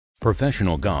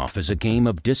Professional golf is a game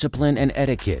of discipline and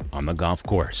etiquette on the golf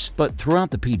course, but throughout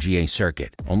the PGA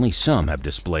circuit, only some have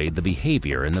displayed the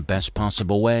behavior in the best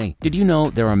possible way. Did you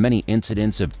know there are many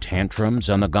incidents of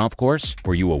tantrums on the golf course?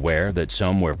 Were you aware that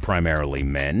some were primarily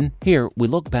men? Here, we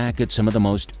look back at some of the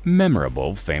most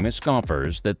memorable famous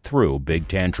golfers that threw big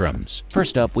tantrums.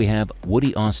 First up, we have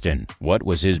Woody Austin. What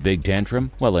was his big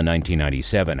tantrum? Well, in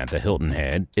 1997 at the Hilton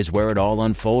Head is where it all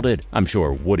unfolded. I'm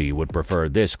sure Woody would prefer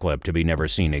this clip to be never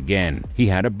seen again. He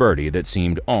had a birdie that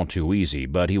seemed all too easy,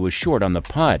 but he was short on the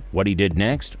putt. What he did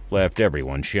next left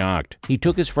everyone shocked. He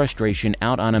took his frustration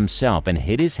out on himself and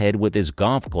hit his head with his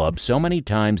golf club so many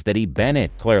times that he bent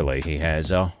it. Clearly, he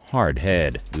has a hard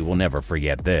head. We will never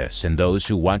forget this, and those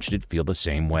who watched it feel the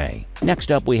same way.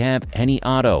 Next up, we have Henny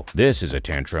Otto. This is a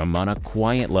tantrum on a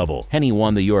quiet level. Henny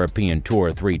won the European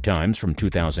Tour 3 times from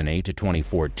 2008 to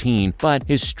 2014, but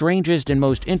his strangest and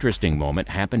most interesting moment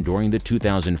happened during the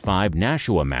 2005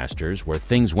 Nashua Masters, where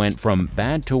things went from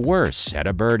bad to worse at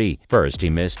a birdie. First, he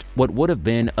missed what would have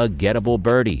been a gettable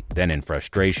birdie, then in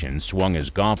frustration swung his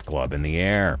golf club in the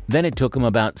air. Then it took him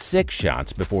about 6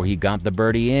 shots before he got the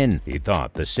birdie in. He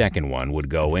thought the second one would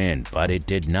go in, but it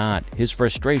did not. His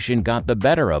frustration got the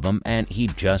better of him, and he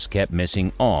just kept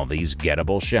missing all these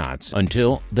gettable shots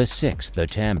until the 6th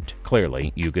attempt.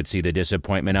 Clearly, you could see the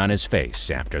disappointment on his face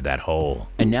after that hole.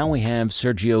 And now we have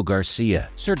Sergio Garcia.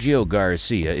 Sergio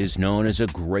Garcia is known as a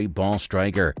great ball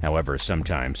striker. However,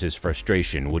 sometimes his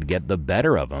frustration would get the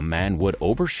better of him and would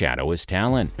overshadow his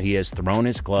talent. He has thrown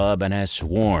his club and has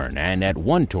sworn, and at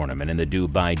one tournament in the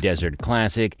Dubai Desert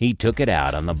Classic, he took it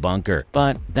out on the bunker.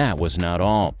 But that was not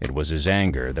all. It was his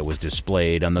anger that was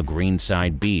displayed on the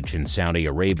Greenside Beach in Saudi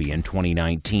Arabia in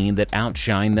 2019 that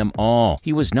outshined them all.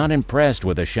 He was not impressed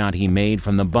with a shot he made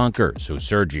from the bunker, so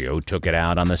Sergio took it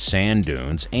out on the sand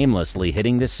dunes, aimlessly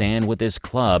hitting the sand with his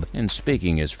club and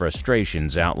speaking his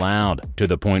frustrations out loud, to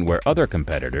the point where other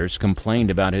competitors complained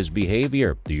about his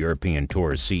behavior. The European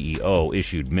Tour's CEO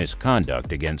issued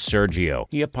misconduct against Sergio.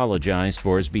 He apologized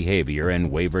for his behavior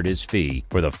and waived his fee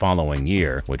for the following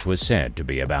year, which was said to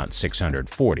be about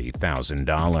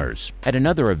 $640,000. At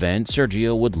another event,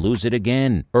 Sergio would lose it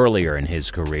again. Earlier in his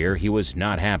career, he was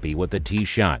not happy with the tee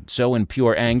shot, so in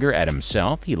pure anger at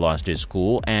himself, he lost his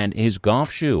cool and his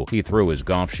golf shoe. He threw his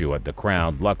golf shoe at the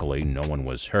crowd. Luckily, no one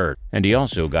was hurt. And he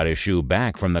also got his shoe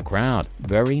back from the crowd.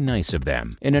 Very nice of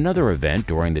them. In another event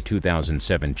during the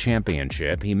 2007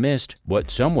 championship, he missed what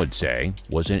some would say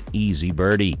was an easy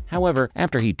birdie. However,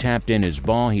 after he tapped in his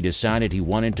ball, he decided he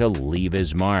wanted to leave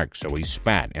his mark, so he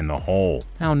spat in the hole.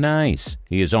 How nice.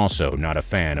 He is also not a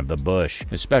fan of the bush,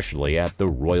 especially at the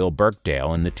Royal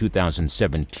Birkdale in the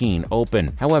 2017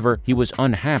 Open. However, he was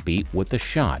unhappy with the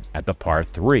shot at the par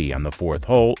 3 on the 4th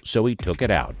hole, so he took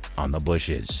it out on the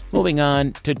bushes. Moving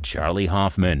on to Charlie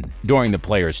Hoffman. During the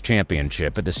Players'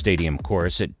 Championship at the stadium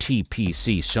course at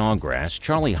TPC Sawgrass,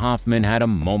 Charlie Hoffman had a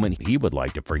moment he would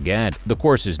like to forget. The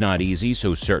course is not easy,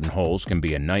 so certain holes can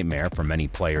be a nightmare for many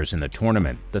players in the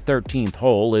tournament. The 13th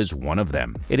hole is one of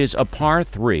them. It is a par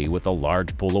 3 with a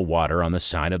large pool of water on the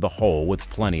side of the hole with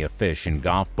plenty of fish and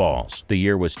golf balls. The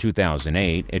year was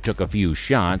 2008. It took a few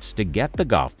shots to get the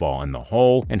golf ball in the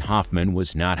hole, and Hoffman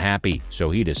was not happy, so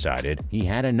he decided he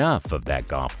had enough of that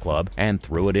golf club and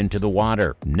threw it into the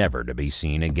water, never to be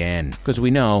seen again. Because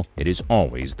we know it is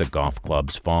always the golf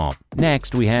club's fault.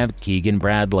 Next, we have Keegan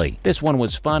Bradley. This one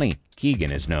was funny.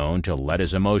 Keegan is known to let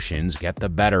his emotions get the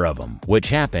better of him, which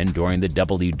happened during the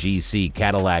WGC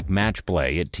Cadillac match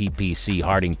play at TPC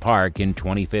Harding Park in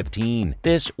 2015.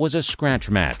 This was a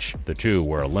scratch match. The two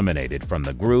were eliminated from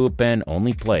the group and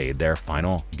only played their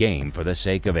final game for the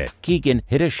sake of it. Keegan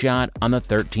hit a shot on the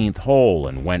 13th hole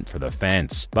and went for the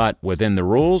fence, but within the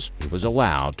rules, he was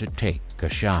allowed to take a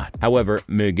shot. However,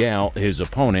 Miguel, his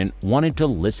opponent, wanted to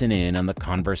listen in on the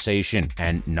conversation,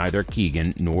 and neither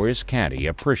Keegan nor his caddy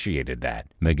appreciated that.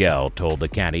 Miguel told the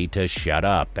caddy to shut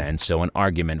up, and so an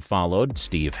argument followed.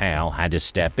 Steve Hale had to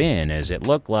step in as it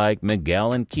looked like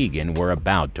Miguel and Keegan were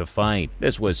about to fight.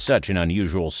 This was such an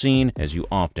unusual scene, as you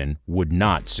often would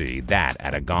not see that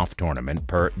at a golf tournament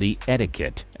per the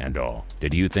etiquette and all.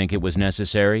 Did you think it was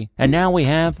necessary? And now we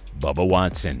have Bubba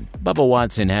Watson. Bubba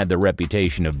Watson had the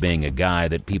reputation of being a guy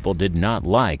that people did not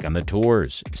like on the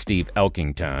tours. Steve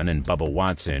Elkington and Bubba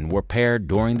Watson were paired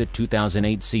during the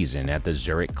 2008 season at the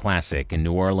Zurich Classic in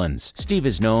New Orleans. Steve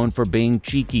is known for being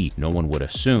cheeky. No one would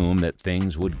assume that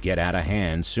things would get out of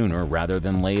hand sooner rather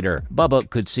than later. Bubba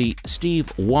could see Steve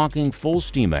walking full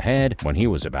steam ahead when he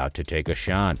was about to take a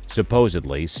shot.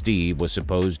 Supposedly, Steve was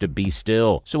supposed to be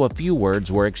still, so a few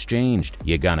words were exchanged.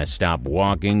 "You gonna stop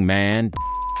walking, man?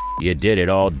 You did it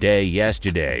all day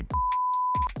yesterday."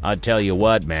 "I'll tell you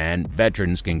what, man,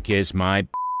 veterans can kiss my."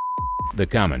 The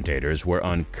commentators were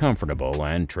uncomfortable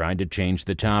and tried to change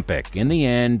the topic. In the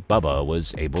end, Bubba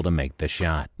was able to make the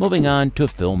shot. Moving on to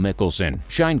Phil Mickelson.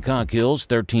 Shinnecock Hill's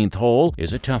 13th hole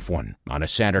is a tough one. On a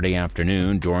Saturday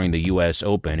afternoon during the U.S.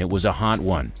 Open, it was a hot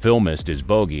one. Phil missed his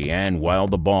bogey, and while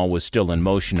the ball was still in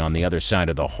motion on the other side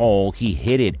of the hole, he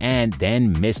hit it and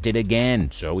then missed it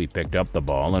again. So he picked up the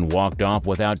ball and walked off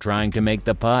without trying to make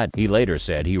the putt. He later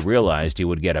said he realized he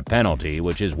would get a penalty,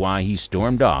 which is why he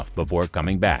stormed off before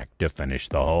coming back to finish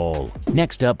the hole.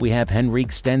 Next up, we have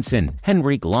Henrik Stenson.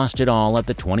 Henrik lost it all at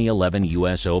the 2011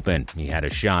 U.S. Open. He had a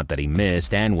shot that he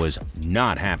missed and was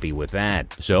not happy with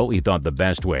that. So he thought the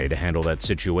best way to handle that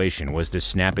situation was to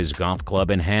snap his golf club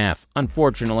in half.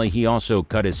 Unfortunately, he also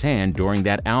cut his hand during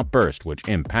that outburst, which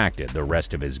impacted the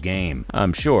rest of his game.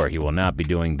 I'm sure he will not be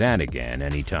doing that again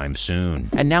anytime soon.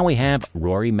 And now we have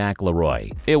Rory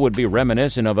McIlroy. It would be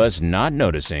reminiscent of us not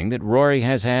noticing that Rory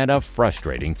has had a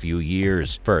frustrating few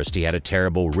years. First, he had a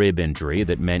terrible rib injury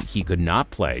that meant he could not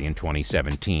play in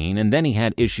 2017, and then he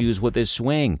had issues with his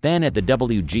swing. Then at the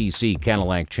WGC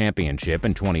Cadillac Championship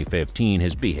in 2015,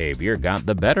 his behavior got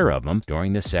the better of him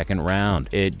during the second round.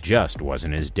 It just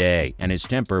wasn't his day, and his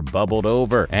temper bubbled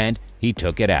over, and he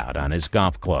took it out on his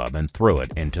golf club and threw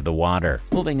it into the water.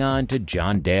 Moving on to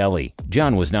John Daly.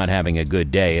 John was not having a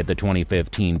good day at the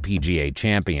 2015 PGA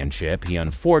Championship. He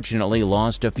unfortunately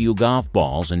lost a few golf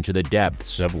balls into the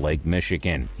depths of Lake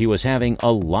Michigan. He was having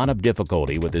a lot of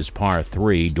difficulty with his par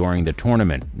 3 during the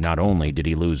tournament. Not only did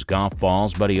he lose golf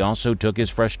balls, but he also took his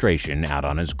frustration out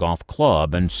on his golf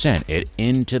club and sent it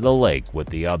into the lake with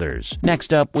the others.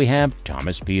 Next up, we have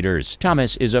Thomas Pieters.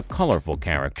 Thomas is a colorful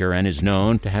character and is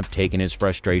known to have taken his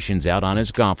frustrations out on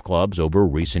his golf clubs over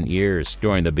recent years.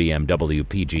 During the BMW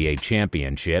PGA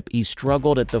Championship, he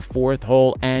struggled at the 4th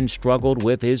hole and struggled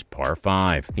with his par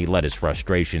 5. He let his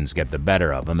frustrations get the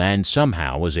better of him and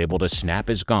somehow was able to snap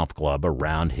his golf club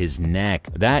around his neck.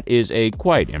 That is a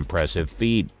quite impressive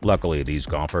feat. Luckily, these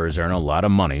golfers earn a lot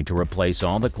of money to replace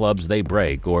all the clubs they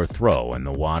break or throw in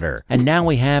the water. And now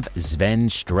we have Sven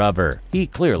Struver. He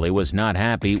clearly was not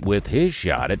happy with his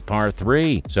shot at par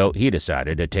 3, so he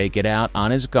decided to take it out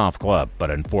on his golf club, but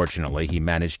unfortunately he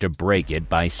managed to break it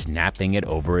by snapping it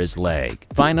over his leg.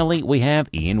 Finally, we have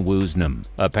Ian Woosnam.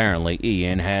 Apparently,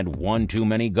 Ian had one too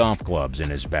many golf clubs in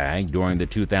his bag. During the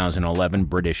 2011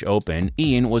 British Open,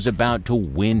 Ian was about to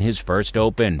win his first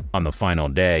Open. On the final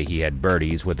day, he had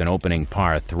birdies with an opening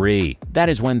par 3. That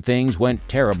is when things went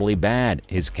terribly bad.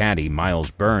 His caddy,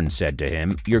 Miles Burns, said to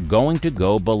him, "You're going to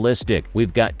go ballistic.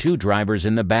 We've got 2 drivers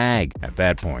in the bag." At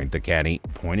that point, the caddy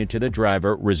pointed to the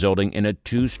driver, resulting in a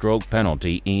 2-stroke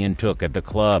penalty Ian took at the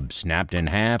club, snapped in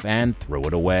half, and threw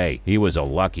it away. He was a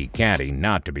lucky caddy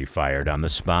not to be fired on the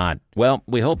spot. Well,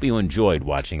 we hope you enjoyed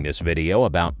watching this video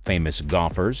about famous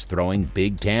golfers throwing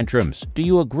big tantrums. Do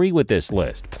you agree with this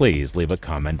list? Please leave a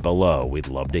comment below. We'd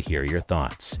love to hear your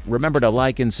thoughts. Remember to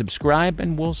like and subscribe,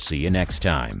 and we'll see you next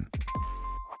time.